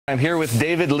I'm here with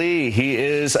David Lee. He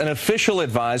is an official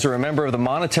advisor, a member of the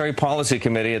Monetary Policy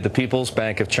Committee at the People's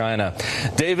Bank of China.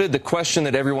 David, the question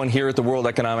that everyone here at the World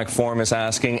Economic Forum is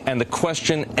asking, and the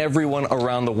question everyone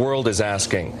around the world is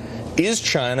asking, is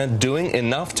China doing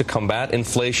enough to combat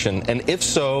inflation? And if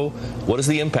so, what is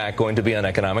the impact going to be on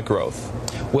economic growth?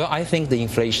 Well, I think the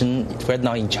inflation right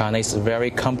now in China is a very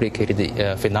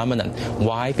complicated phenomenon.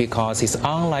 Why? Because it's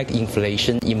unlike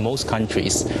inflation in most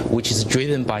countries, which is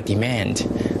driven by demand,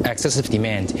 excessive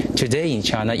demand. Today in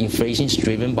China, inflation is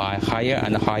driven by higher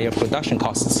and higher production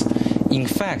costs. In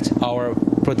fact, our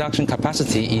production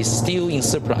capacity is still in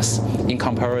surplus in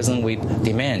comparison with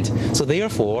demand. So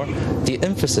therefore, the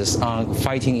emphasis on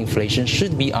fighting inflation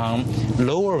should be on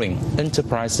lowering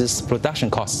enterprises' production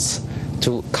costs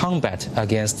to combat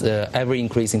against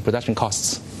ever-increasing production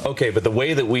costs. Okay, but the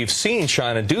way that we've seen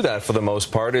China do that for the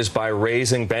most part is by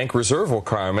raising bank reserve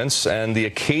requirements and the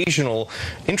occasional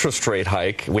interest rate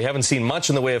hike. We haven't seen much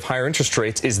in the way of higher interest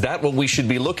rates. Is that what we should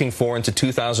be looking for into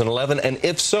 2011? And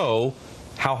if so,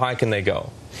 how high can they go?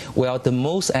 Well, the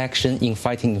most action in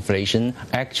fighting inflation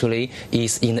actually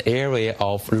is in the area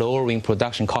of lowering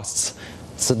production costs.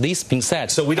 So this being said,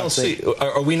 so we don't see.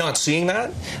 Are we not seeing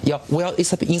that? Yeah. Well,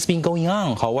 it's been going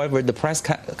on. However, the press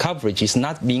coverage has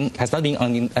not been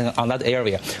on that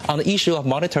area. On the issue of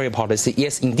monetary policy,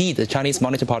 yes, indeed, the Chinese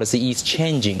monetary policy is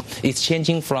changing. It's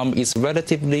changing from its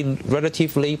relatively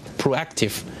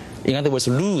proactive, in other words,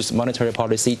 loose monetary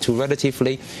policy to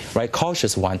relatively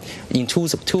cautious one in two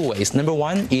ways. Number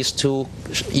one is to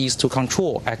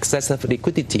control excessive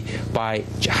liquidity by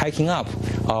hiking up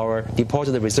our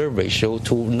deposit reserve ratio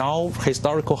to now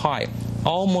historical high,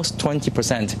 almost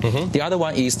 20%. The other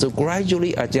one is to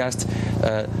gradually adjust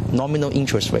nominal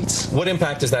interest rates. What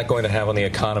impact is that going to have on the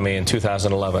economy in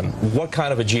 2011? What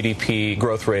kind of a GDP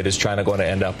growth rate is China going to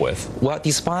end up with? Well,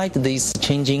 despite this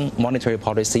changing monetary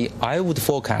policy, I would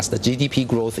forecast the GDP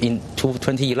growth in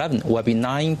 2011 will be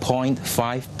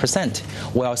 9.5%,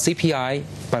 while CPI,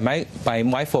 by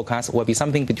my forecast, will be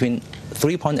something between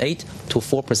 3.8 to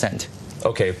 4%.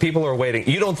 Okay, people are waiting.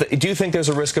 Do you think there's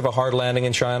a risk of a hard landing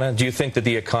in China? Do you think that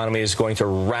the economy is going to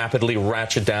rapidly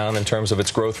ratchet down in terms of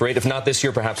its growth rate? If not this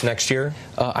year, perhaps next year?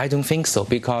 I don't think so,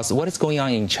 because what is going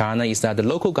on in China is that the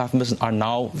local governments are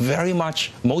now very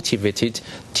much motivated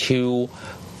to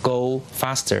go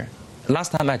faster.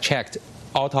 Last time I checked,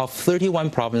 out of 31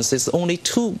 provinces, only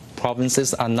 2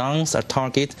 provinces announced a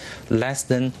target less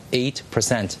than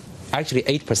 8%. Actually,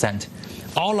 8%.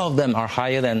 All of them are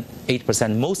higher than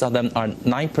 8%. Most of them are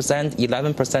 9%,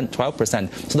 11%,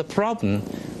 12%. So the problem,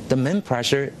 the main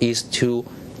pressure is to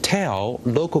tell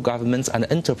local governments and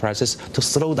enterprises to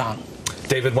slow down.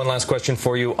 David, one last question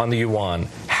for you on the yuan.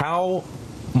 How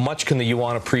much can the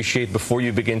yuan appreciate before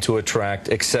you begin to attract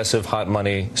excessive hot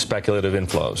money speculative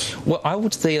inflows? Well, I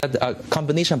would say that a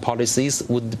combination of policies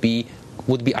would be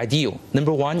ideal.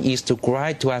 Number one is to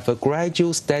have a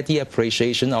gradual, steady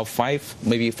appreciation of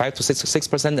maybe 5 to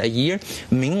 6% a year.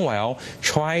 Meanwhile,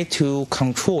 try to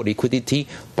control liquidity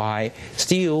by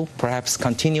still perhaps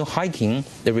continue hiking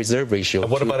the reserve ratio.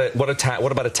 What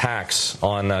about a tax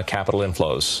on capital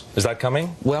inflows? Is that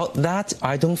coming? Well, that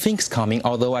I don't think is coming.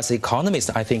 Although as an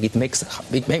economist, I think it makes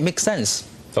sense.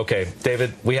 Okay,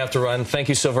 David, we have to run. Thank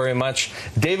you so very much.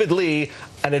 David Lee,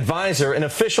 an advisor in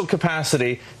official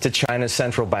capacity to China's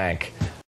central bank.